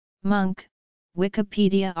Monk,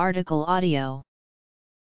 Wikipedia article audio.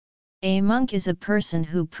 A monk is a person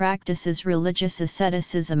who practices religious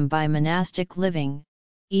asceticism by monastic living,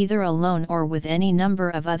 either alone or with any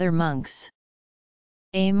number of other monks.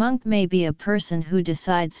 A monk may be a person who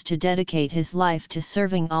decides to dedicate his life to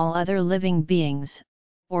serving all other living beings,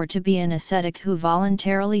 or to be an ascetic who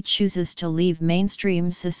voluntarily chooses to leave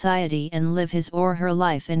mainstream society and live his or her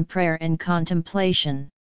life in prayer and contemplation.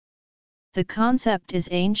 The concept is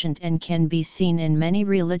ancient and can be seen in many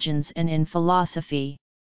religions and in philosophy.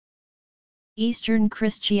 Eastern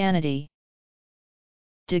Christianity.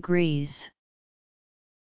 Degrees.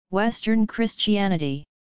 Western Christianity.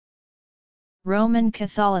 Roman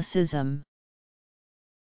Catholicism.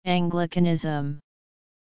 Anglicanism.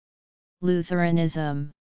 Lutheranism.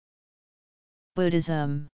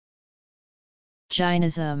 Buddhism.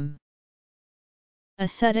 Jainism.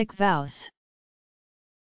 Ascetic vows.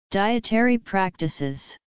 Dietary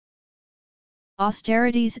practices.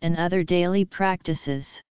 Austerities and other daily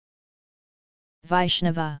practices.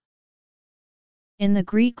 Vaishnava. In the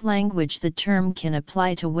Greek language the term can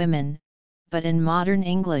apply to women, but in modern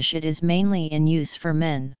English it is mainly in use for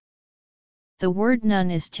men. The word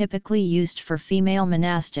nun is typically used for female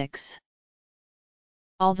monastics.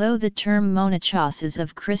 Although the term monachos is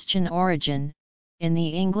of Christian origin, in the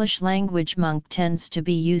English language monk tends to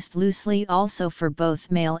be used loosely also for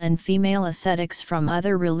both male and female ascetics from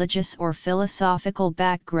other religious or philosophical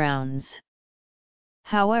backgrounds.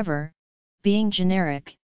 However, being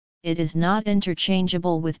generic, it is not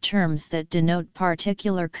interchangeable with terms that denote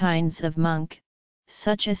particular kinds of monk,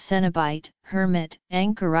 such as cenobite, hermit,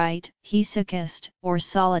 anchorite, hesychist, or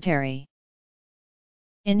solitary.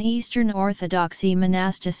 In Eastern Orthodoxy,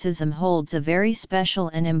 monasticism holds a very special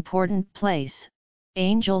and important place.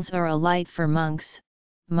 Angels are a light for monks,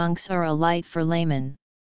 monks are a light for laymen.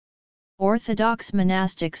 Orthodox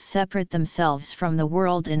monastics separate themselves from the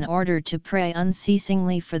world in order to pray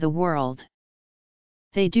unceasingly for the world.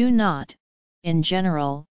 They do not, in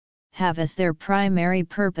general, have as their primary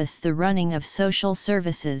purpose the running of social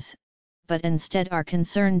services, but instead are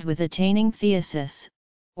concerned with attaining theosis,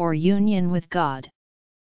 or union with God.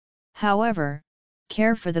 However,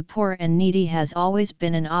 care for the poor and needy has always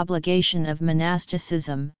been an obligation of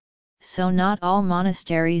monasticism, so not all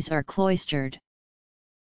monasteries are cloistered.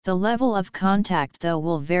 The level of contact though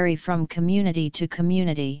will vary from community to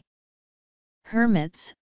community.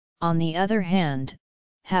 Hermits, on the other hand,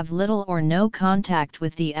 have little or no contact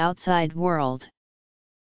with the outside world.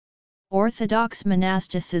 Orthodox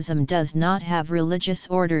monasticism does not have religious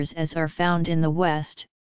orders as are found in the West,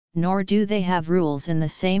 nor do they have rules in the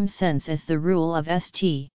same sense as the rule of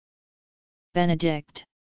St. Benedict.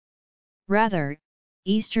 Rather,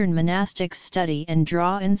 Eastern monastics study and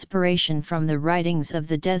draw inspiration from the writings of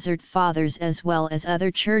the Desert Fathers as well as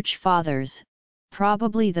other Church Fathers,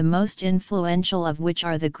 probably the most influential of which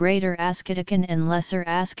are the Greater Asceticon and Lesser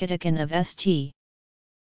Asceticon of St.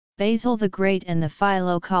 Basil the Great and the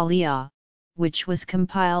Philokalia, which was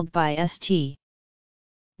compiled by St.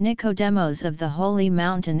 Nicodemus of the Holy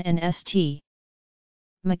Mountain and St.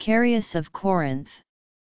 Macarius of Corinth.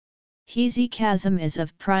 Hesychasm is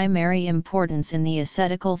of primary importance in the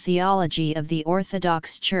ascetical theology of the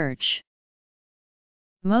Orthodox Church.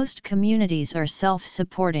 Most communities are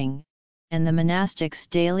self-supporting, and the monastic's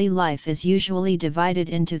daily life is usually divided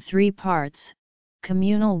into three parts: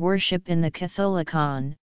 communal worship in the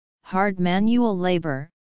Catholicon, hard manual labor,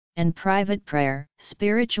 and private prayer,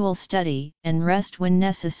 spiritual study, and rest when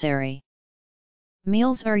necessary.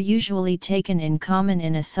 Meals are usually taken in common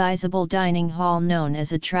in a sizable dining hall known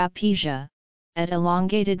as a trapesia, at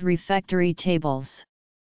elongated refectory tables.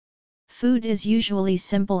 Food is usually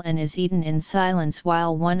simple and is eaten in silence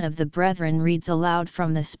while one of the brethren reads aloud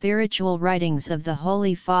from the spiritual writings of the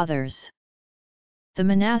Holy Fathers. The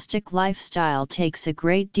monastic lifestyle takes a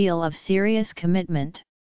great deal of serious commitment.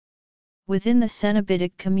 Within the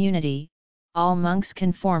Cenobitic community, all monks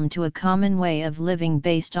conform to a common way of living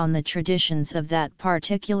based on the traditions of that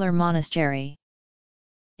particular monastery.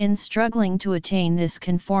 In struggling to attain this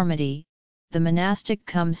conformity, the monastic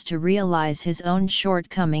comes to realize his own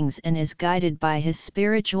shortcomings and is guided by his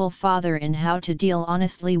spiritual father in how to deal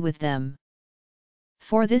honestly with them.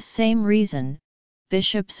 For this same reason,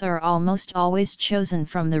 bishops are almost always chosen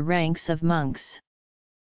from the ranks of monks.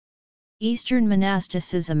 Eastern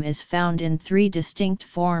monasticism is found in three distinct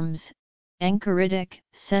forms: Anchoritic,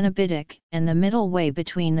 Cenobitic, and the middle way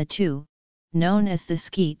between the two, known as the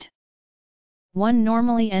Skete. One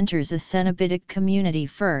normally enters a Cenobitic community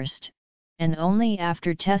first, and only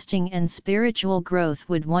after testing and spiritual growth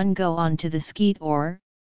would one go on to the Skete or,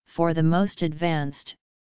 for the most advanced,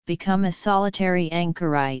 become a solitary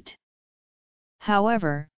anchorite.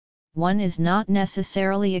 However, one is not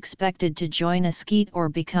necessarily expected to join a skete or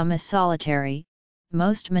become a solitary.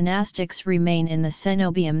 Most monastics remain in the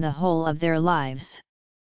cenobium the whole of their lives.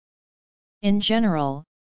 In general,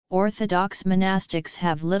 Orthodox monastics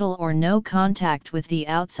have little or no contact with the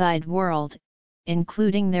outside world,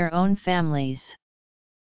 including their own families.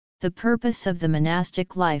 The purpose of the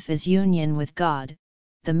monastic life is union with God,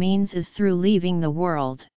 the means is through leaving the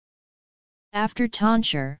world. After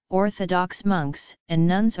tonsure, Orthodox monks and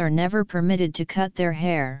nuns are never permitted to cut their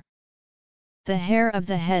hair. The hair of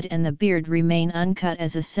the head and the beard remain uncut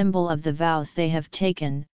as a symbol of the vows they have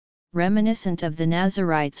taken, reminiscent of the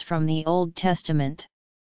Nazarites from the Old Testament.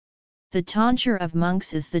 The tonsure of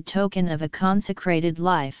monks is the token of a consecrated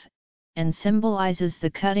life, and symbolizes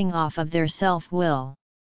the cutting off of their self-will.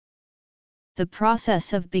 The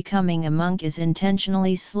process of becoming a monk is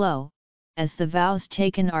intentionally slow, as the vows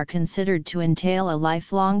taken are considered to entail a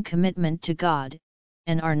lifelong commitment to God,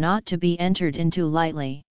 and are not to be entered into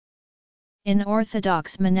lightly. In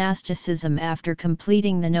Orthodox monasticism, after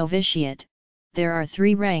completing the novitiate, there are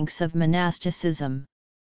 3 ranks of monasticism.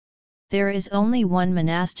 There is only one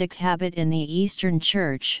monastic habit in the Eastern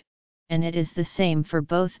Church, and it is the same for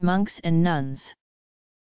both monks and nuns.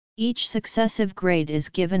 Each successive grade is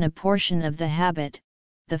given a portion of the habit,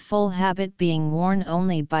 the full habit being worn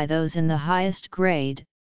only by those in the highest grade,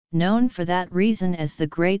 known for that reason as the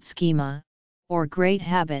Great Schema, or Great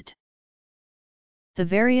Habit. The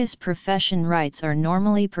various profession rites are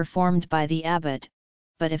normally performed by the abbot,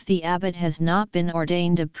 but if the abbot has not been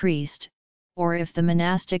ordained a priest, or if the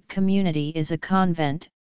monastic community is a convent,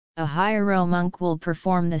 a hieromonk will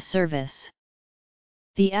perform the service.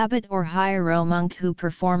 The abbot or hieromonk who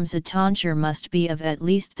performs a tonsure must be of at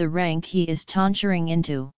least the rank he is tonsuring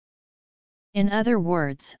into. In other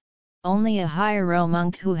words, only a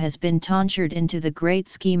hieromonk who has been tonsured into the Great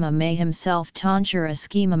Schema may himself tonsure a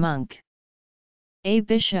schema monk. A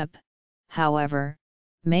bishop, however,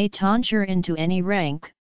 may tonsure into any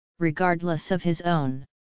rank, regardless of his own.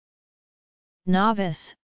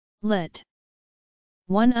 Novice, lit.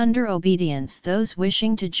 1. Under obedience, those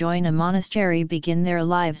wishing to join a monastery begin their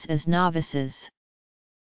lives as novices.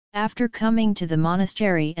 After coming to the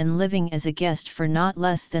monastery and living as a guest for not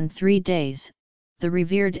less than 3 days, the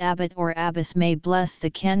revered abbot or abbess may bless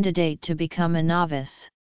the candidate to become a novice.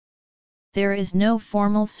 There is no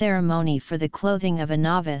formal ceremony for the clothing of a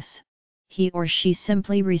novice, he or she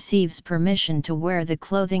simply receives permission to wear the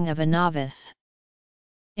clothing of a novice.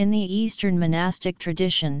 In the Eastern monastic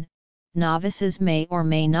tradition, novices may or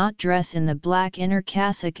may not dress in the black inner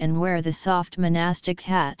cassock and wear the soft monastic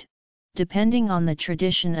hat, depending on the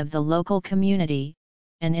tradition of the local community,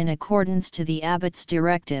 and in accordance to the abbot's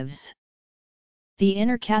directives. The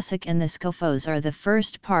inner cassock and the skofos are the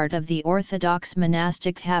first part of the Orthodox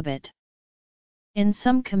monastic habit. In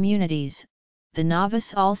some communities, the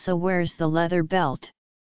novice also wears the leather belt.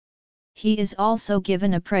 He is also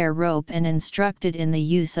given a prayer rope and instructed in the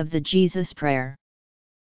use of the Jesus prayer.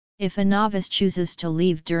 If a novice chooses to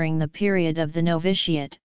leave during the period of the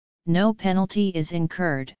novitiate, no penalty is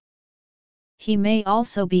incurred. He may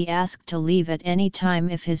also be asked to leave at any time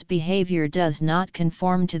if his behavior does not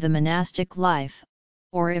conform to the monastic life,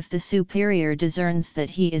 or if the superior discerns that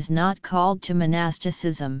he is not called to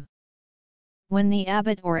monasticism. When the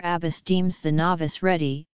abbot or abbess deems the novice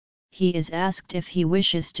ready, he is asked if he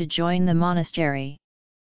wishes to join the monastery.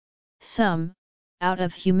 Some, out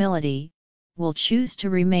of humility, will choose to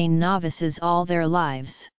remain novices all their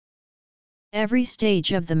lives. Every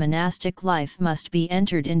stage of the monastic life must be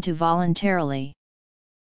entered into voluntarily.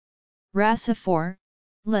 Rasa 4,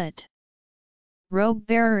 lit. Robe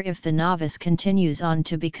bearer. If the novice continues on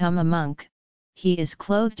to become a monk, he is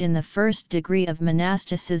clothed in the first degree of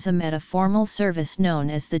monasticism at a formal service known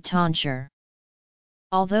as the tonsure.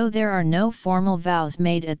 Although there are no formal vows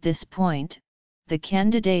made at this point, the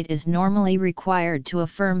candidate is normally required to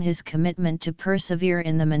affirm his commitment to persevere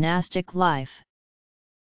in the monastic life.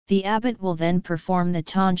 The abbot will then perform the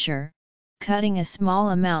tonsure, cutting a small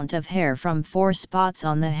amount of hair from 4 spots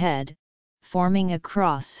on the head, forming a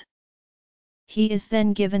cross. He is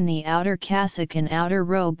then given the outer cassock and outer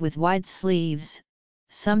robe with wide sleeves,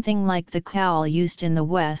 something like the cowl used in the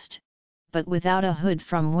West, but without a hood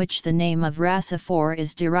from which the name of Rasa 4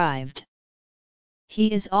 is derived.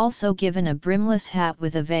 He is also given a brimless hat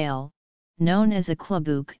with a veil, known as a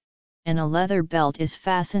klobuk, and a leather belt is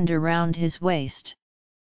fastened around his waist.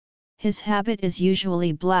 His habit is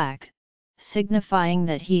usually black, signifying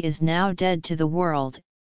that he is now dead to the world,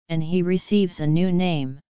 and he receives a new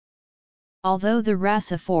name. Although the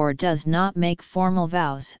Rasa 4 does not make formal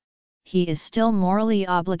vows, he is still morally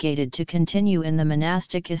obligated to continue in the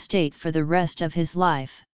monastic estate for the rest of his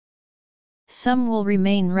life. Some will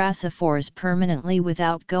remain Rasiphors permanently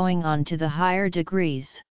without going on to the higher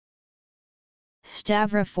degrees.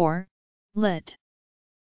 Stavrophore, lit.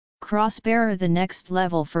 Crossbearer. The next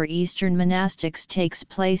level for Eastern monastics takes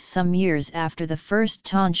place some years after the first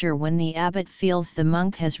tonsure, when the abbot feels the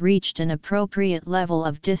monk has reached an appropriate level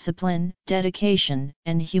of discipline, dedication,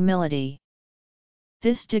 and humility.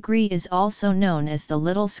 This degree is also known as the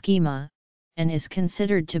little schema, and is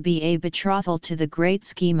considered to be a betrothal to the great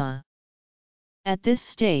schema. At this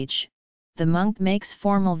stage, the monk makes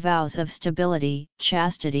formal vows of stability,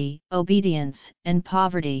 chastity, obedience, and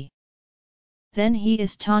poverty. Then he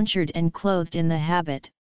is tonsured and clothed in the habit,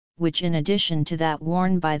 which in addition to that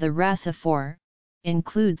worn by the Rasiphor,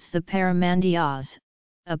 includes the paramandias,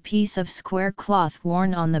 a piece of square cloth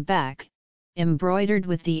worn on the back, embroidered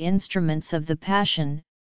with the instruments of the Passion,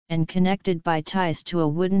 and connected by ties to a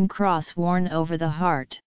wooden cross worn over the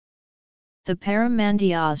heart. The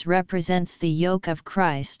paramandias represents the yoke of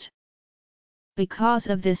Christ. Because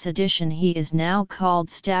of this addition he is now called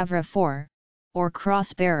Stavrophore, or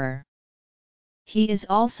cross-bearer. He is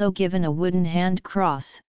also given a wooden hand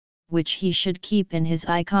cross, which he should keep in his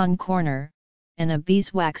icon corner, and a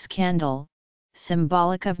beeswax candle,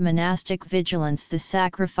 symbolic of monastic vigilance, the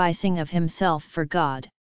sacrificing of himself for God.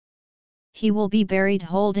 He will be buried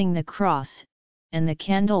holding the cross, and the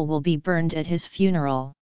candle will be burned at his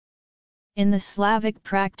funeral. In the Slavic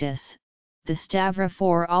practice, the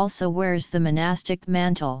Stavrophore also wears the monastic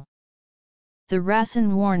mantle. The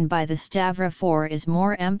rasan worn by the Stavrophore is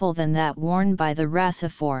more ample than that worn by the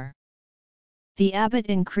Rasiphor. The abbot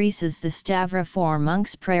increases the Stavrophore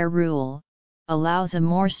monk's prayer rule, allows a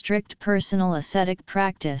more strict personal ascetic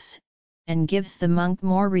practice, and gives the monk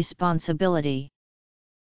more responsibility.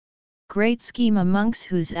 Great schema monks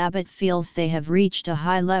whose abbot feels they have reached a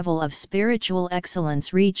high level of spiritual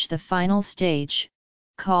excellence reach the final stage,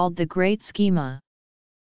 called the great schema.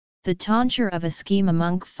 The tonsure of a schema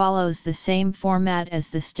monk follows the same format as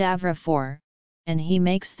the Stavrophore, and he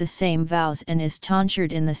makes the same vows and is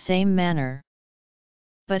tonsured in the same manner.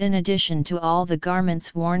 But in addition to all the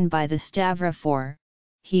garments worn by the Stavrophore,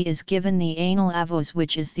 he is given the anal avos,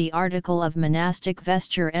 which is the article of monastic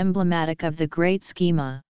vesture emblematic of the great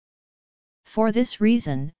schema. For this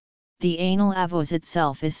reason, the anal avos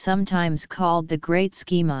itself is sometimes called the great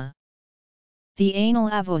schema. The anal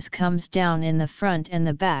avos comes down in the front and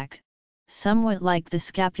the back, somewhat like the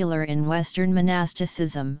scapular in Western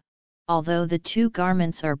monasticism, although the two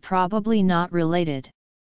garments are probably not related.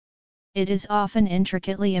 It is often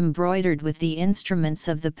intricately embroidered with the instruments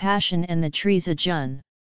of the Passion and the Trisagion.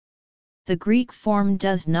 The Greek form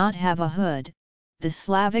does not have a hood, the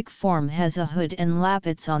Slavic form has a hood and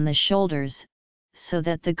lappets on the shoulders, so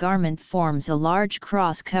that the garment forms a large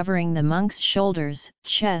cross covering the monk's shoulders,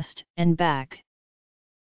 chest, and back.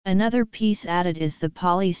 Another piece added is the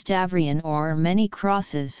polystavrion or many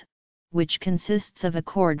crosses, which consists of a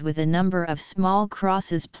cord with a number of small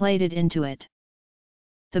crosses plaited into it.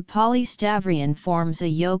 The polystavrion forms a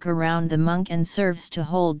yoke around the monk and serves to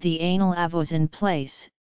hold the anal avos in place,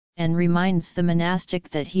 and reminds the monastic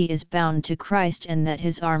that he is bound to Christ and that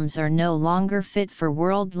his arms are no longer fit for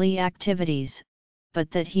worldly activities, but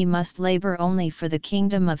that he must labor only for the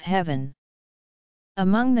kingdom of heaven.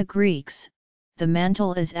 Among the Greeks, the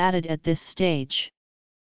mantle is added at this stage.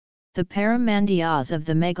 The paramandias of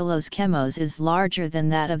the megaloskemos is larger than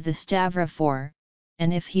that of the Stavrophore,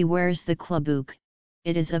 and if he wears the klobuk,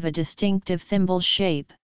 it is of a distinctive thimble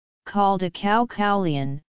shape, called a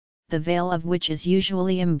kaulion, the veil of which is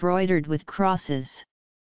usually embroidered with crosses.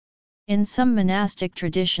 In some monastic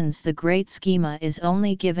traditions the great schema is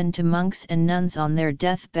only given to monks and nuns on their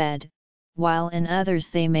deathbed, while in others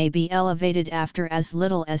they may be elevated after as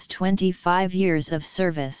little as 25 years of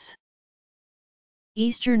service.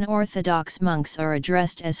 Eastern Orthodox monks are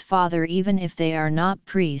addressed as Father even if they are not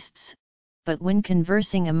priests, but when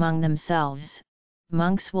conversing among themselves,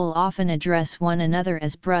 monks will often address one another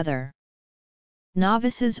as brother.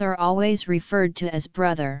 Novices are always referred to as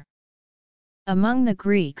brother. Among the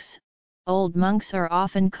Greeks, old monks are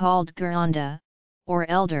often called geranda, or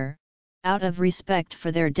elder, out of respect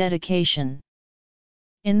for their dedication.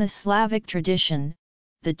 In the Slavic tradition,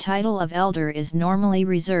 the title of elder is normally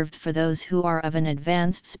reserved for those who are of an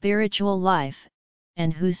advanced spiritual life,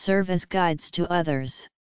 and who serve as guides to others.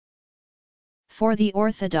 For the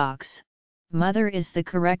Orthodox, mother is the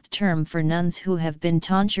correct term for nuns who have been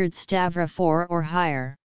tonsured Stavrophore or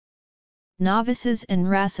higher. Novices and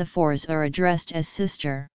Rasiphors are addressed as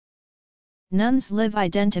sister. Nuns live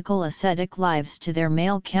identical ascetic lives to their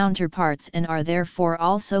male counterparts and are therefore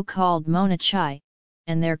also called monachi,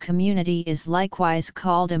 and their community is likewise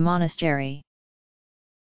called a monastery.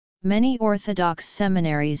 Many Orthodox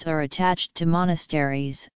seminaries are attached to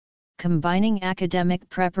monasteries, combining academic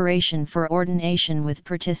preparation for ordination with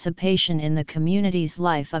participation in the community's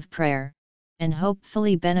life of prayer, and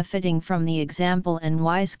hopefully benefiting from the example and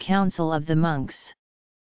wise counsel of the monks.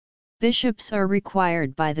 Bishops are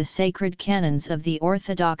required by the sacred canons of the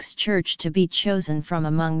Orthodox Church to be chosen from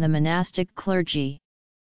among the monastic clergy.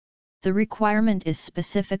 The requirement is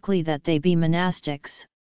specifically that they be monastics,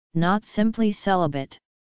 not simply celibate.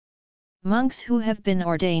 Monks who have been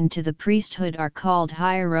ordained to the priesthood are called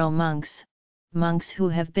hieromonks. Monks who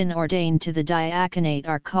have been ordained to the diaconate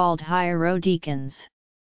are called hierodeacons.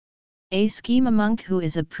 A schema monk who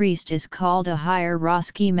is a priest is called a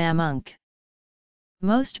hieroschema monk.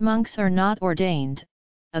 Most monks are not ordained.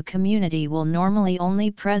 A community will normally only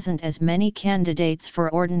present as many candidates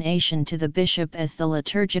for ordination to the bishop as the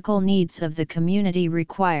liturgical needs of the community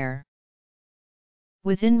require.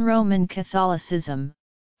 Within Roman Catholicism,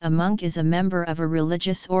 a monk is a member of a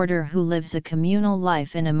religious order who lives a communal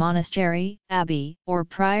life in a monastery, abbey, or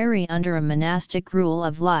priory under a monastic rule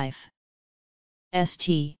of life.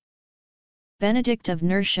 St. Benedict of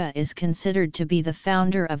Nursia is considered to be the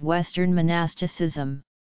founder of Western monasticism.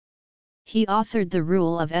 He authored the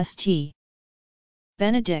Rule of St.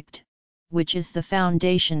 Benedict, which is the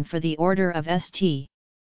foundation for the Order of St.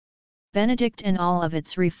 Benedict and all of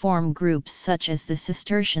its reform groups such as the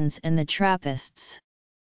Cistercians and the Trappists.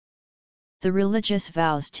 The religious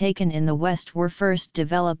vows taken in the West were first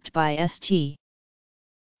developed by St.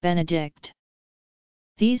 Benedict.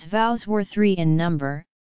 These vows were 3 in number: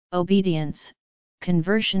 obedience,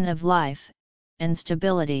 conversion of life, and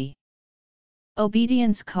stability.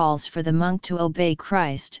 Obedience calls for the monk to obey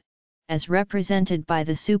Christ, as represented by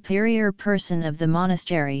the superior person of the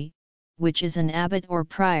monastery, which is an abbot or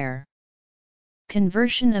prior.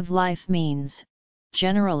 Conversion of life means,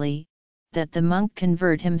 generally, that the monk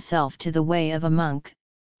convert himself to the way of a monk,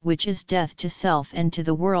 which is death to self and to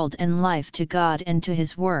the world and life to God and to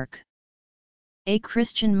his work. A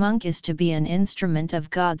Christian monk is to be an instrument of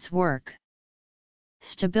God's work.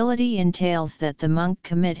 Stability entails that the monk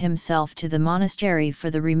commit himself to the monastery for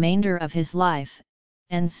the remainder of his life,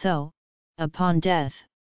 and so, upon death,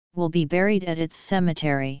 will be buried at its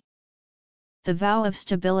cemetery. The vow of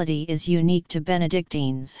stability is unique to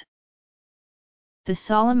Benedictines. The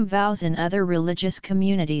solemn vows in other religious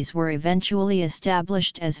communities were eventually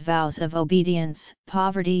established as vows of obedience,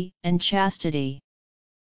 poverty, and chastity.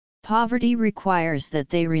 Poverty requires that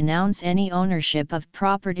they renounce any ownership of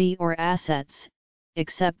property or assets,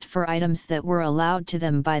 except for items that were allowed to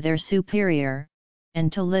them by their superior,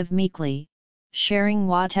 and to live meekly, sharing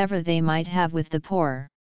whatever they might have with the poor.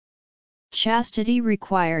 Chastity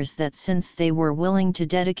requires that since they were willing to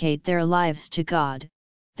dedicate their lives to God,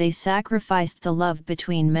 they sacrificed the love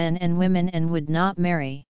between men and women and would not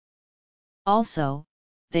marry. Also,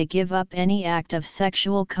 they give up any act of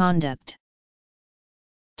sexual conduct.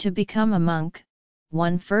 To become a monk,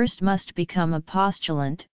 one first must become a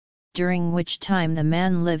postulant, during which time the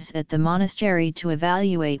man lives at the monastery to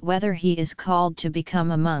evaluate whether he is called to become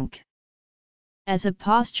a monk. As a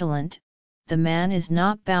postulant, the man is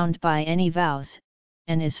not bound by any vows,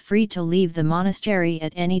 and is free to leave the monastery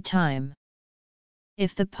at any time.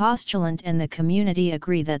 If the postulant and the community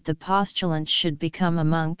agree that the postulant should become a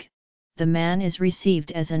monk, the man is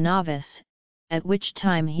received as a novice, at which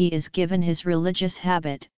time he is given his religious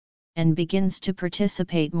habit, and begins to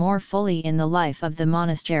participate more fully in the life of the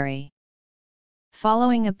monastery.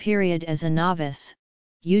 Following a period as a novice,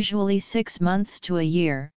 usually 6 months to a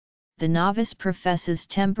year, the novice professes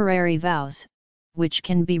temporary vows, which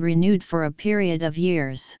can be renewed for a period of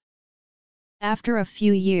years. After a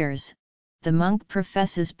few years, the monk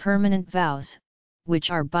professes permanent vows, which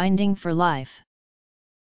are binding for life.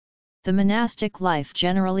 The monastic life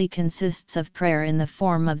generally consists of prayer in the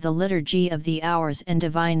form of the Liturgy of the Hours and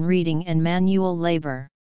divine reading and manual labor.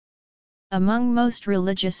 Among most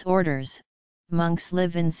religious orders, monks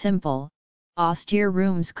live in simple, austere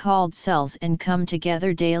rooms called cells and come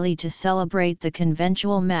together daily to celebrate the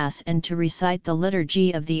conventual Mass and to recite the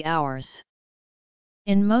Liturgy of the Hours.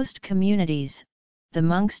 In most communities, the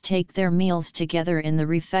monks take their meals together in the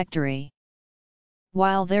refectory.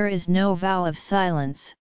 While there is no vow of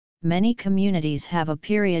silence, many communities have a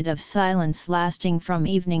period of silence lasting from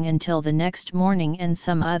evening until the next morning, and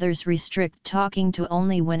some others restrict talking to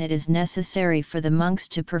only when it is necessary for the monks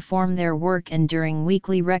to perform their work and during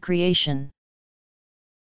weekly recreation.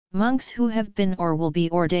 Monks who have been or will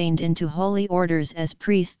be ordained into holy orders as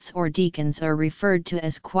priests or deacons are referred to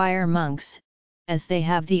as choir monks, as they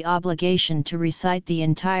have the obligation to recite the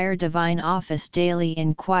entire divine office daily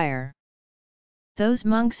in choir. Those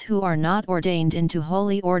monks who are not ordained into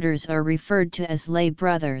holy orders are referred to as lay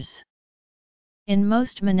brothers. In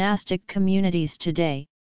most monastic communities today,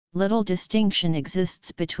 little distinction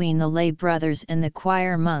exists between the lay brothers and the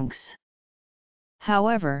choir monks.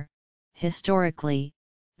 However, historically,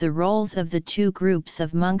 the roles of the two groups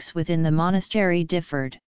of monks within the monastery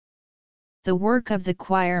differed. The work of the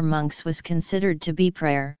choir monks was considered to be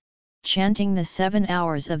prayer, chanting the 7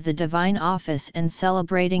 hours of the divine office and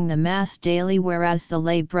celebrating the Mass daily, whereas the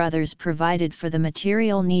lay brothers provided for the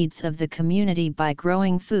material needs of the community by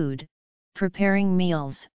growing food, preparing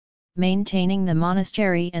meals, maintaining the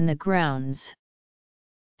monastery and the grounds.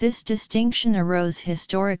 This distinction arose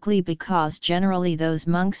historically because generally those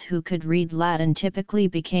monks who could read Latin typically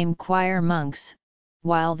became choir monks,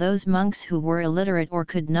 while those monks who were illiterate or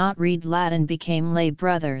could not read Latin became lay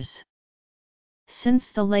brothers. Since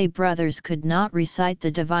the lay brothers could not recite the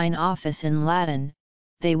divine office in Latin,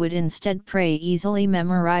 they would instead pray easily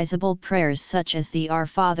memorizable prayers such as the Our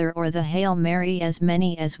Father or the Hail Mary as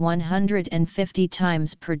many as 150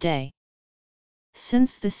 times per day.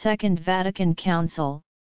 Since the Second Vatican Council,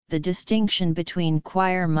 the distinction between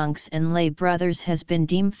choir monks and lay brothers has been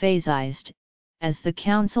deemphasized, as the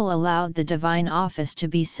Council allowed the divine office to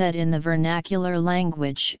be said in the vernacular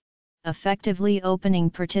language, effectively opening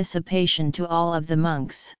participation to all of the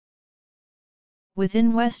monks.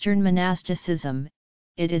 Within Western monasticism,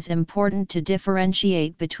 it is important to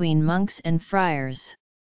differentiate between monks and friars.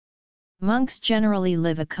 Monks generally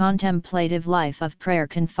live a contemplative life of prayer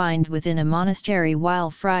confined within a monastery,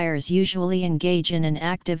 while friars usually engage in an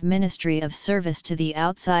active ministry of service to the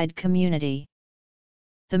outside community.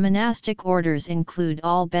 The monastic orders include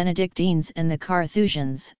all Benedictines and the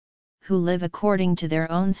Carthusians, who live according to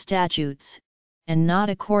their own statutes, and not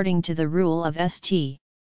according to the rule of St.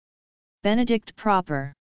 Benedict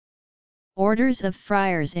proper. Orders of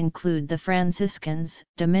friars include the Franciscans,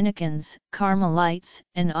 Dominicans, Carmelites,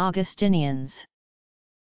 and Augustinians.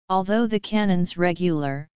 Although the canons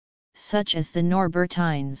regular, such as the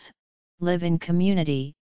Norbertines, live in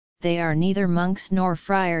community, they are neither monks nor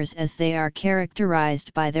friars, as they are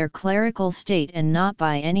characterized by their clerical state and not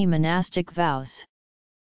by any monastic vows.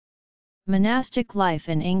 Monastic life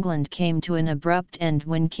in England came to an abrupt end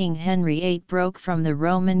when King Henry VIII broke from the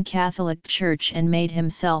Roman Catholic Church and made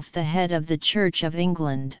himself the head of the Church of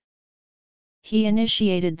England. He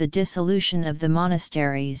initiated the dissolution of the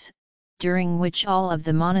monasteries, during which all of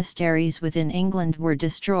the monasteries within England were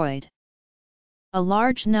destroyed. A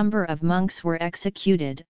large number of monks were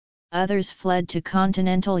executed, others fled to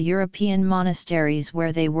continental European monasteries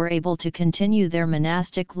where they were able to continue their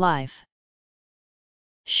monastic life.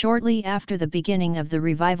 Shortly after the beginning of the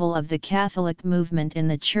revival of the Catholic movement in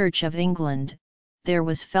the Church of England, there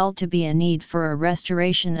was felt to be a need for a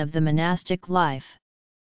restoration of the monastic life.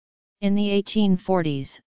 In the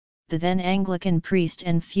 1840s, the then Anglican priest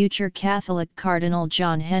and future Catholic Cardinal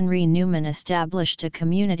John Henry Newman established a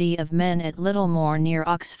community of men at Littlemore near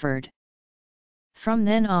Oxford. From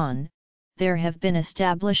then on, there have been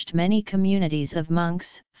established many communities of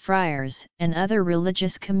monks, friars, and other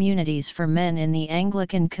religious communities for men in the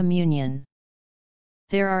Anglican Communion.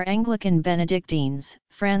 There are Anglican Benedictines,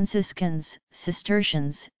 Franciscans,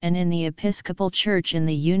 Cistercians, and in the Episcopal Church in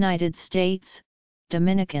the United States,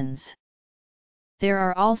 Dominicans. There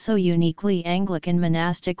are also uniquely Anglican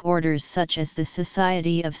monastic orders such as the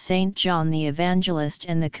Society of St. John the Evangelist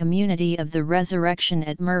and the Community of the Resurrection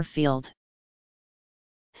at Murfield.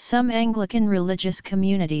 Some Anglican religious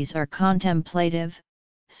communities are contemplative,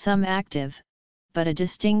 some active, but a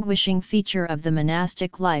distinguishing feature of the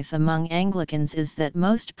monastic life among Anglicans is that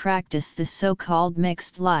most practice the so-called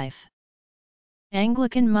mixed life.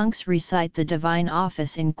 Anglican monks recite the divine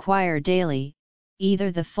office in choir daily, either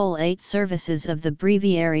the full 8 services of the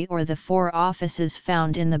breviary or the 4 offices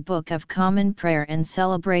found in the Book of Common Prayer, and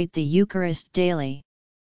celebrate the Eucharist daily.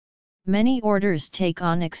 Many orders take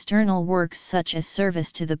on external works such as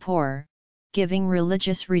service to the poor, giving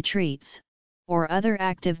religious retreats, or other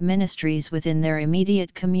active ministries within their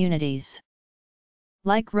immediate communities.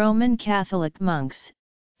 Like Roman Catholic monks,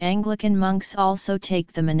 Anglican monks also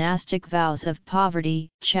take the monastic vows of poverty,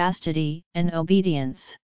 chastity, and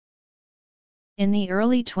obedience. In the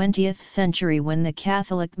early 20th century, when the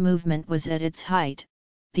Catholic movement was at its height,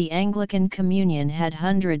 the Anglican Communion had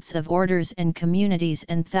hundreds of orders and communities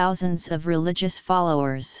and thousands of religious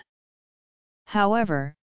followers.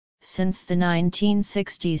 However, since the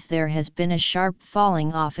 1960s there has been a sharp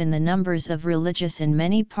falling off in the numbers of religious in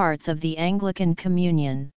many parts of the Anglican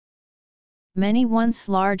Communion. Many once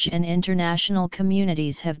large and international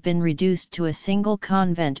communities have been reduced to a single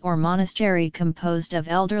convent or monastery composed of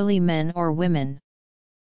elderly men or women.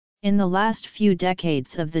 In the last few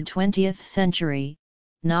decades of the 20th century,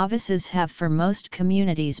 novices have for most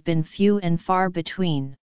communities been few and far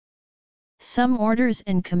between. Some orders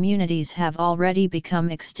and communities have already become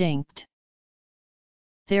extinct.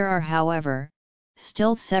 There are, however,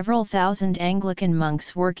 still several thousand Anglican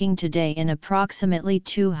monks working today in approximately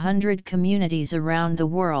 200 communities around the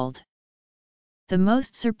world. The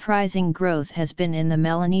most surprising growth has been in the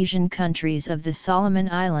Melanesian countries of the Solomon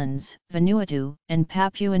Islands, Vanuatu, and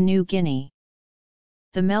Papua New Guinea.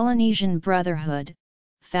 The Melanesian Brotherhood,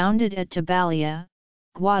 founded at Tabalia,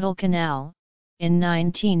 Guadalcanal, in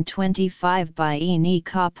 1925 by Ini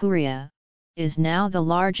Kapuria, is now the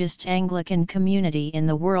largest Anglican community in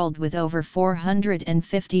the world with over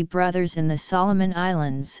 450 brothers in the Solomon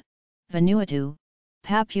Islands, Vanuatu,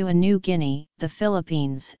 Papua New Guinea, the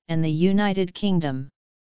Philippines, and the United Kingdom.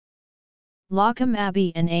 Lockham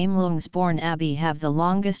Abbey and Amelungsbourne Abbey have the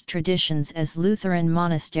longest traditions as Lutheran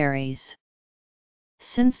monasteries.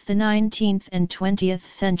 Since the 19th and 20th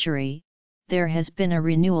century, there has been a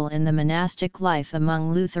renewal in the monastic life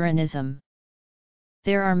among Lutheranism.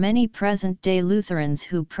 There are many present-day Lutherans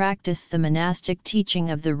who practice the monastic teaching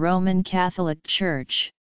of the Roman Catholic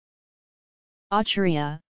Church.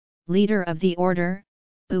 Acharya, leader of the order,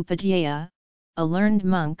 Upadhyaya, a learned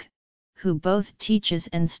monk, who both teaches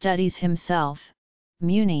and studies himself,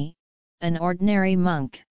 Muni, an ordinary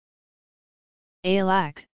monk.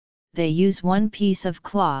 Alak, they use one piece of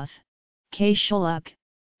cloth, Kashulak,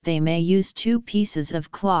 they may use two pieces of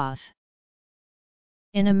cloth.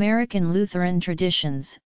 In American Lutheran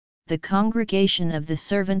traditions, the Congregation of the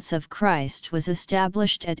Servants of Christ was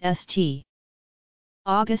established at St.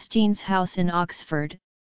 Augustine's house in Oxford,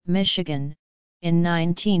 Michigan, in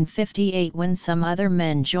 1958 when some other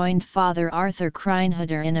men joined Father Arthur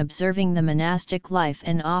Kreinhuder in observing the monastic life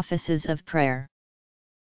and offices of prayer.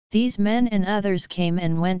 These men and others came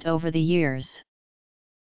and went over the years.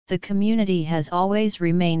 The community has always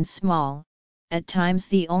remained small, at times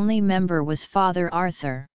the only member was Father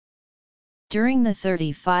Arthur. During the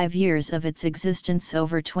 35 years of its existence,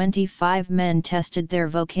 over 25 men tested their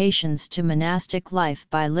vocations to monastic life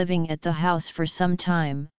by living at the house for some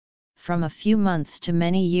time, from a few months to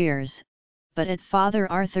many years, but at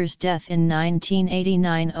Father Arthur's death in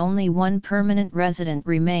 1989 only one permanent resident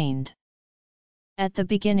remained. At the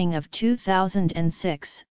beginning of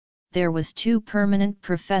 2006, there was 2 permanent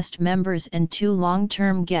professed members and 2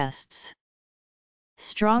 long-term guests.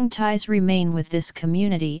 Strong ties remain with this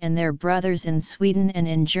community and their brothers in Sweden and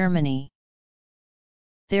in Germany.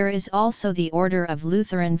 There is also the Order of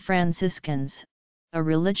Lutheran Franciscans, a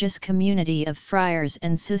religious community of friars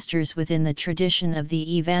and sisters within the tradition of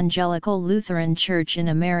the Evangelical Lutheran Church in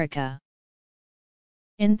America.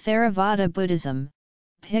 In Theravada Buddhism,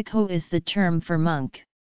 Bhikkhu is the term for monk.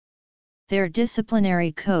 Their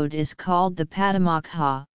disciplinary code is called the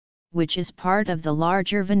Patimokkha, which is part of the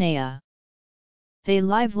larger Vinaya. They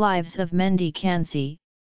live lives of mendicancy,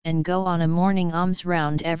 and go on a morning alms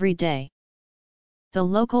round every day. The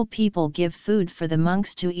local people give food for the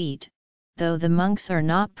monks to eat, though the monks are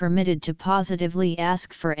not permitted to positively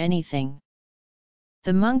ask for anything.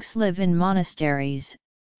 The monks live in monasteries,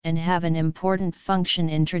 and have an important function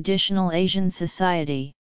in traditional Asian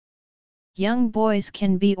society. Young boys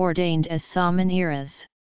can be ordained as samaniras.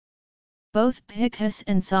 Both bhikkhus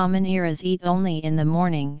and samaniras eat only in the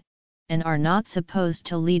morning, and are not supposed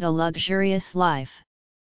to lead a luxurious life.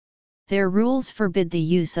 Their rules forbid the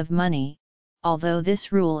use of money, although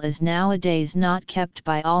this rule is nowadays not kept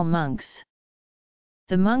by all monks.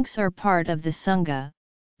 The monks are part of the Sangha,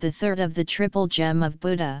 the third of the triple gem of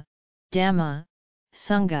Buddha, Dhamma,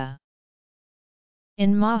 Sangha.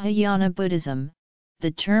 In Mahayana Buddhism,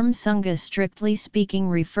 the term Sangha strictly speaking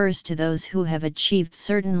refers to those who have achieved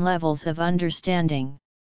certain levels of understanding.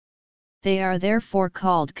 They are therefore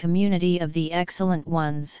called Community of the Excellent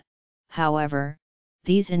Ones, however,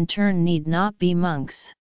 these in turn need not be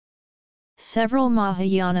monks. Several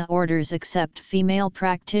Mahayana orders accept female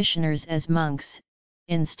practitioners as monks,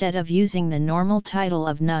 instead of using the normal title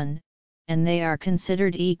of nun, and they are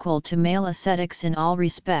considered equal to male ascetics in all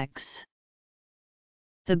respects.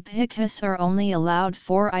 The bhikkhus are only allowed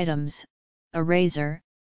 4 items: a razor,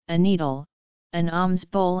 a needle, an alms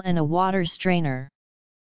bowl and a water strainer.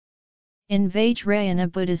 In Vajrayana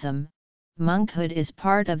Buddhism, monkhood is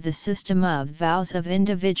part of the system of vows of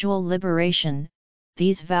individual liberation,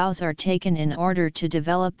 these vows are taken in order to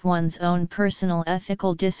develop one's own personal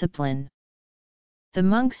ethical discipline. The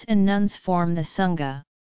monks and nuns form the Sangha.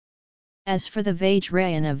 As for the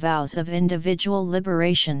Vajrayana vows of individual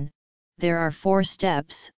liberation, there are 4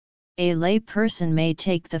 steps. A lay person may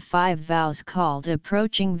take the 5 vows called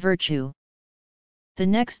approaching virtue. The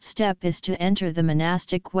next step is to enter the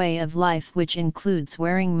monastic way of life, which includes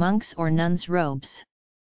wearing monks' or nuns' robes.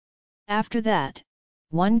 After that,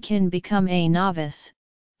 one can become a novice.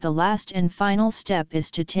 The last and final step is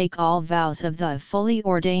to take all vows of the fully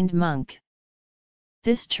ordained monk.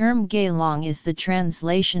 This term Gailong is the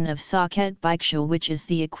translation of Saket Bhikshu, which is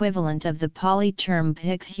the equivalent of the Pali term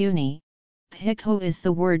Bhikkhuni. Bhikkhu is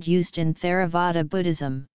the word used in Theravada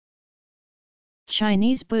Buddhism.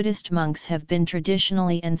 Chinese Buddhist monks have been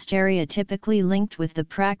traditionally and stereotypically linked with the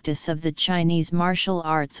practice of the Chinese martial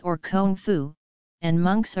arts or Kung Fu, and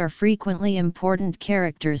monks are frequently important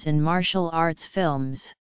characters in martial arts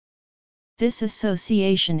films. This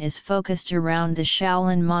association is focused around the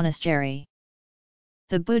Shaolin Monastery.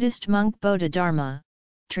 The Buddhist monk Bodhidharma,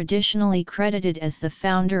 traditionally credited as the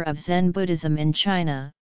founder of Zen Buddhism in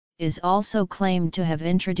China, is also claimed to have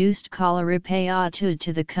introduced Kalaripayattu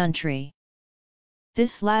to the country.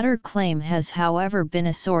 This latter claim has, however, been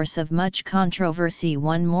a source of much controversy.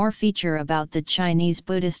 One more feature about the Chinese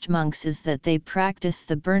Buddhist monks is that they practice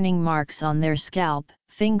the burning marks on their scalp,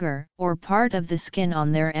 finger, or part of the skin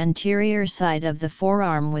on their anterior side of the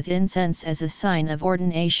forearm with incense as a sign of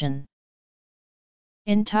ordination.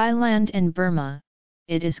 In Thailand and Burma,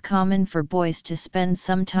 it is common for boys to spend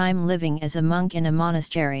some time living as a monk in a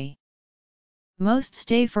monastery. Most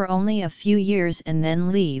stay for only a few years and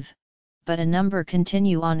then leave, but a number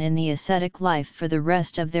continue on in the ascetic life for the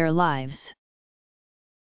rest of their lives.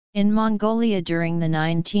 In Mongolia during the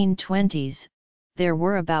 1920s, there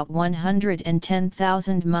were about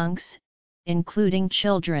 110,000 monks, including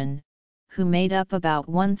children, who made up about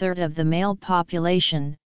 1/3 of the male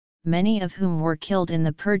population, many of whom were killed in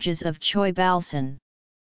the purges of Choi Balsan.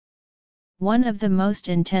 One of the most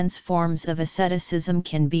intense forms of asceticism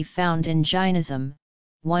can be found in Jainism,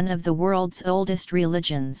 one of the world's oldest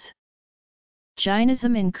religions.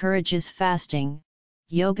 Jainism encourages fasting,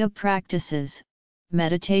 yoga practices,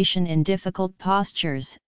 meditation in difficult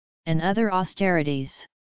postures, and other austerities.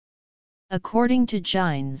 According to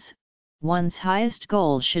Jains, one's highest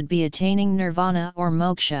goal should be attaining nirvana or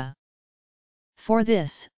moksha. For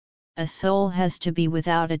this, a soul has to be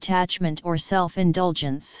without attachment or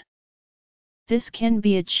self-indulgence. This can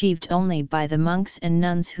be achieved only by the monks and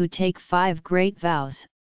nuns who take 5 great vows,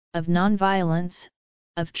 of non-violence,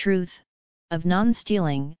 of truth, of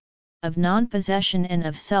non-stealing, of non-possession and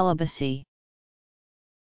of celibacy.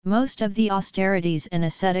 Most of the austerities and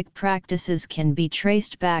ascetic practices can be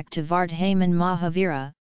traced back to Vardhaman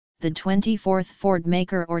Mahavira, the 24th Ford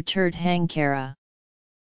Maker or Tirthankara.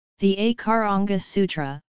 The Akaranga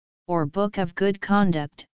Sutra, or Book of Good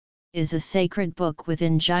Conduct, is a sacred book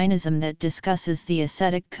within Jainism that discusses the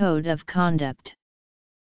ascetic code of conduct.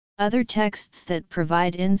 Other texts that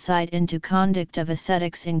provide insight into conduct of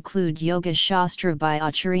ascetics include Yoga Shastra by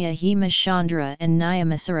Acharya Hemachandra and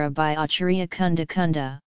Niyamasara by Acharya Kunda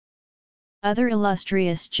Kunda. Other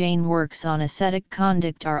illustrious Jain works on ascetic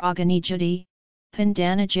conduct are Aganijati,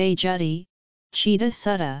 Pandanajayjati, Chita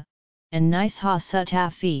Sutta, and Nisha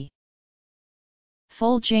Suttafi.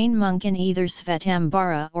 Full Jain monk in either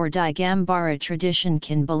Svetambara or Digambara tradition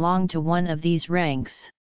can belong to one of these ranks.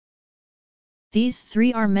 These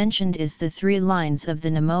 3 are mentioned as the 3 lines of the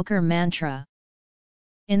Namokar mantra.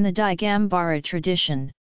 In the Digambara tradition,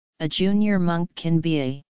 a junior monk can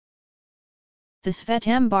be The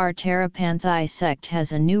Svetambar Tarapanthi sect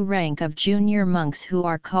has a new rank of junior monks who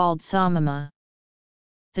are called Samama.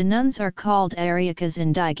 The nuns are called Aryakas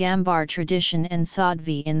in Digambar tradition and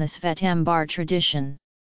Sadhvi in the Svetambar tradition.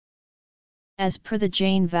 As per the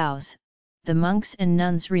Jain vows, the monks and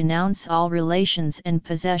nuns renounce all relations and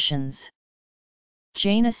possessions.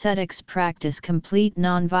 Jain ascetics practice complete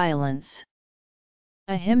non-violence.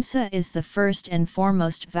 Ahimsa is the first and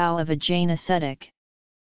foremost vow of a Jain ascetic.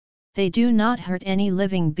 They do not hurt any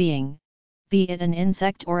living being, be it an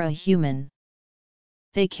insect or a human.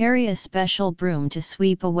 They carry a special broom to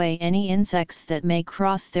sweep away any insects that may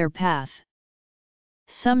cross their path.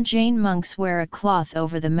 Some Jain monks wear a cloth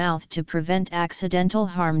over the mouth to prevent accidental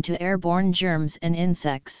harm to airborne germs and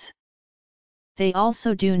insects. They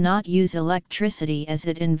also do not use electricity as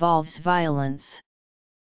it involves violence.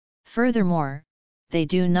 Furthermore, they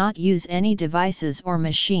do not use any devices or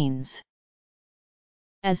machines.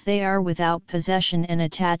 As they are without possession and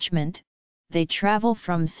attachment, they travel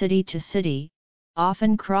from city to city,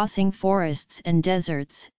 often crossing forests and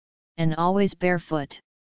deserts, and always barefoot.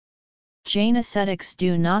 Jain ascetics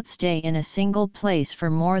do not stay in a single place for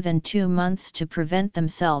more than 2 months to prevent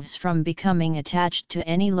themselves from becoming attached to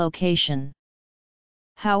any location.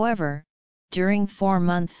 However, during 4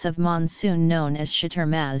 months of monsoon known as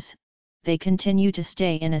Chaturmas, they continue to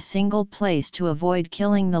stay in a single place to avoid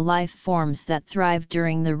killing the life forms that thrive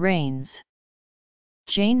during the rains.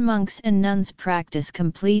 Jain monks and nuns practice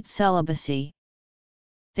complete celibacy.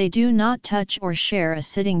 They do not touch or share a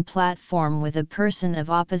sitting platform with a person of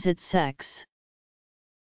opposite sex.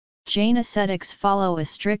 Jain ascetics follow a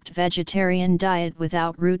strict vegetarian diet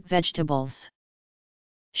without root vegetables.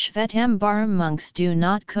 Shvetambaram monks do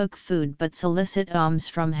not cook food but solicit alms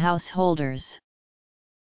from householders.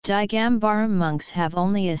 Digambaram monks have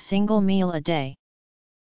only a single meal a day.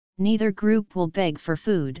 Neither group will beg for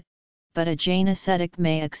food, but a Jain ascetic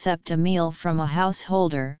may accept a meal from a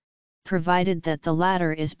householder, provided that the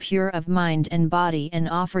latter is pure of mind and body and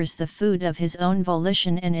offers the food of his own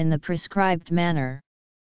volition and in the prescribed manner.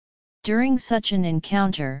 During such an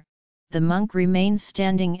encounter, the monk remains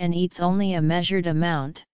standing and eats only a measured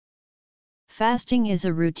amount. Fasting is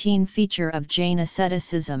a routine feature of Jain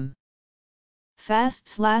asceticism.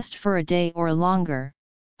 Fasts last for a day or longer,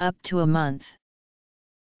 up to a month.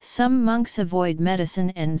 Some monks avoid medicine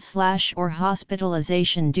and/or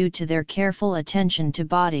hospitalization due to their careful attention to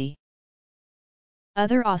body.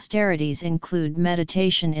 Other austerities include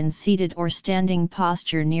meditation in seated or standing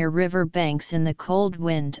posture near river banks in the cold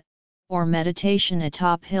wind, or meditation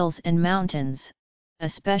atop hills and mountains,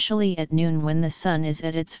 especially at noon when the sun is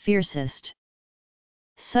at its fiercest.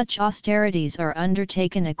 Such austerities are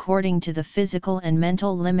undertaken according to the physical and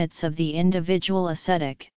mental limits of the individual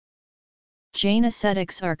ascetic. Jain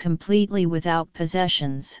ascetics are completely without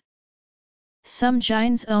possessions. Some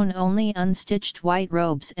Jains own only unstitched white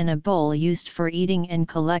robes and a bowl used for eating and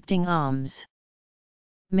collecting alms.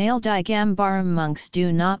 Male Digambaram monks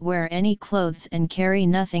do not wear any clothes and carry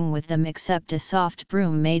nothing with them except a soft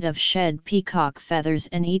broom made of shed peacock feathers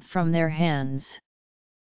and eat from their hands.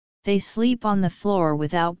 They sleep on the floor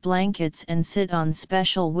without blankets and sit on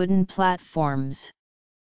special wooden platforms.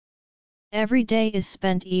 Every day is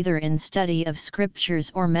spent either in study of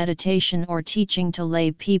scriptures or meditation or teaching to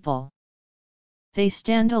lay people. They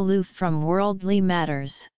stand aloof from worldly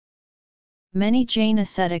matters. Many Jain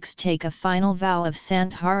ascetics take a final vow of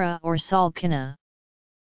Santhara or Salkhana.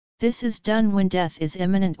 This is done when death is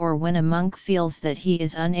imminent or when a monk feels that he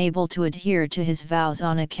is unable to adhere to his vows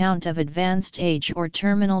on account of advanced age or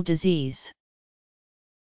terminal disease.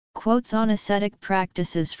 Quotes on ascetic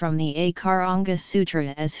practices from the Akaranga Sutra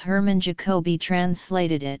as Hermann Jacobi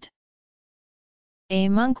translated it. A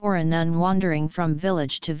monk or a nun wandering from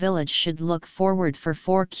village to village should look forward for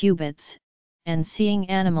 4 cubits, and seeing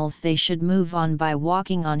animals they should move on by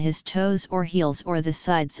walking on his toes or heels or the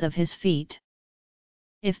sides of his feet.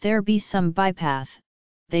 If there be some bypath,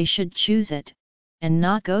 they should choose it, and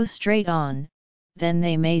not go straight on, then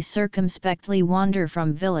they may circumspectly wander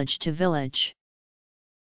from village to village.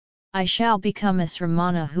 I shall become a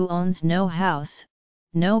Sramana who owns no house,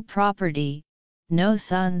 no property, no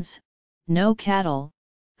sons, no cattle,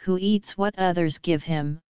 who eats what others give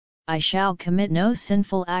him. I shall commit no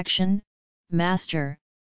sinful action. Master,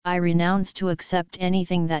 I renounce to accept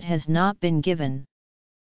anything that has not been given.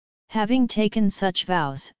 Having taken such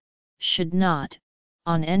vows, should not,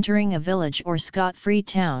 on entering a village or scot-free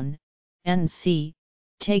town, NC,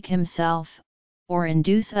 take himself, or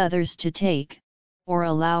induce others to take, or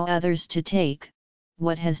allow others to take,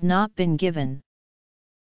 what has not been given.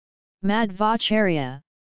 Madhvacharya,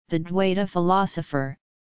 the Dvaita philosopher,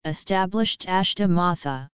 established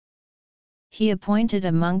Ashtamatha. He appointed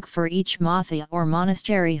a monk for each matha or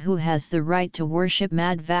monastery who has the right to worship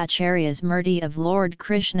Madhvacharya's Murti of Lord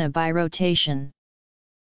Krishna by rotation.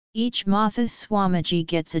 Each matha's Swamiji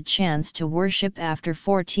gets a chance to worship after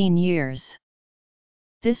 14 years.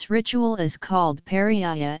 This ritual is called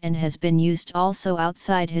Pariyaya and has been used also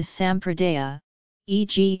outside his Sampradaya,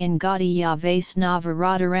 e.g. in Gaudiya Vaisnava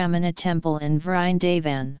Radharamana temple in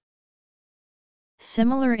Vrindavan.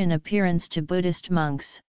 Similar in appearance to Buddhist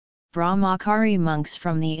monks, Brahmachari monks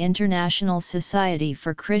from the International Society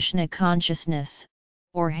for Krishna Consciousness,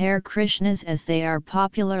 or Hare Krishnas as they are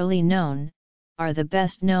popularly known, are the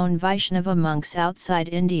best known Vaishnava monks outside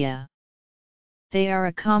India. They are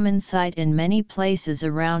a common sight in many places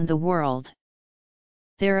around the world.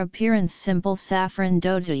 Their appearance simple saffron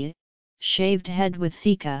dhoti, shaved head with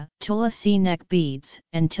sika, tulasi neck beads,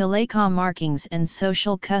 and tilaka markings and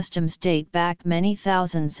social customs date back many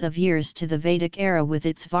thousands of years to the Vedic era with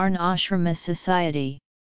its Varna Ashrama society.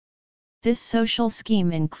 This social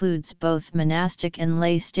scheme includes both monastic and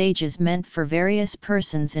lay stages meant for various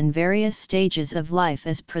persons in various stages of life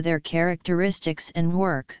as per their characteristics and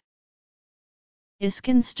work.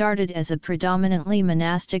 ISKCON started as a predominantly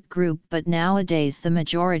monastic group, but nowadays the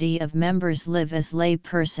majority of members live as lay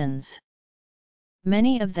persons.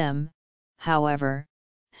 Many of them, however,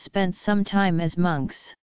 spent some time as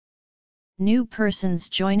monks. New persons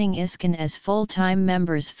joining ISKCON as full-time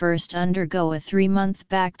members first undergo a 3-month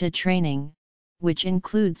Bhakti training, which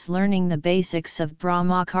includes learning the basics of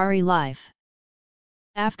Brahmachari life.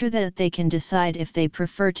 After that they can decide if they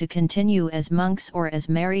prefer to continue as monks or as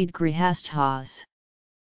married grihasthas.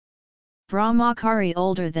 Brahmachari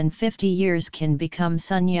older than 50 years can become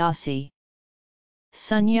sannyasi.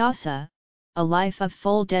 Sannyasa, a life of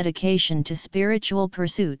full dedication to spiritual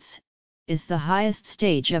pursuits, is the highest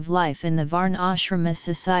stage of life in the Varnashrama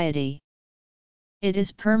society. It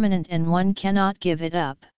is permanent and one cannot give it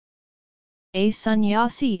up. A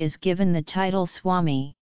sannyasi is given the title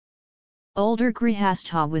Swami. Older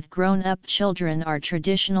grihastha with grown-up children are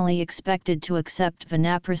traditionally expected to accept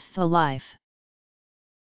vanaprastha life.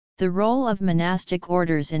 The role of monastic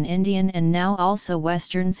orders in Indian and now also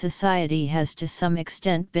Western society has to some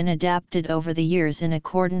extent been adapted over the years in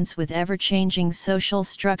accordance with ever-changing social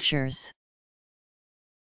structures.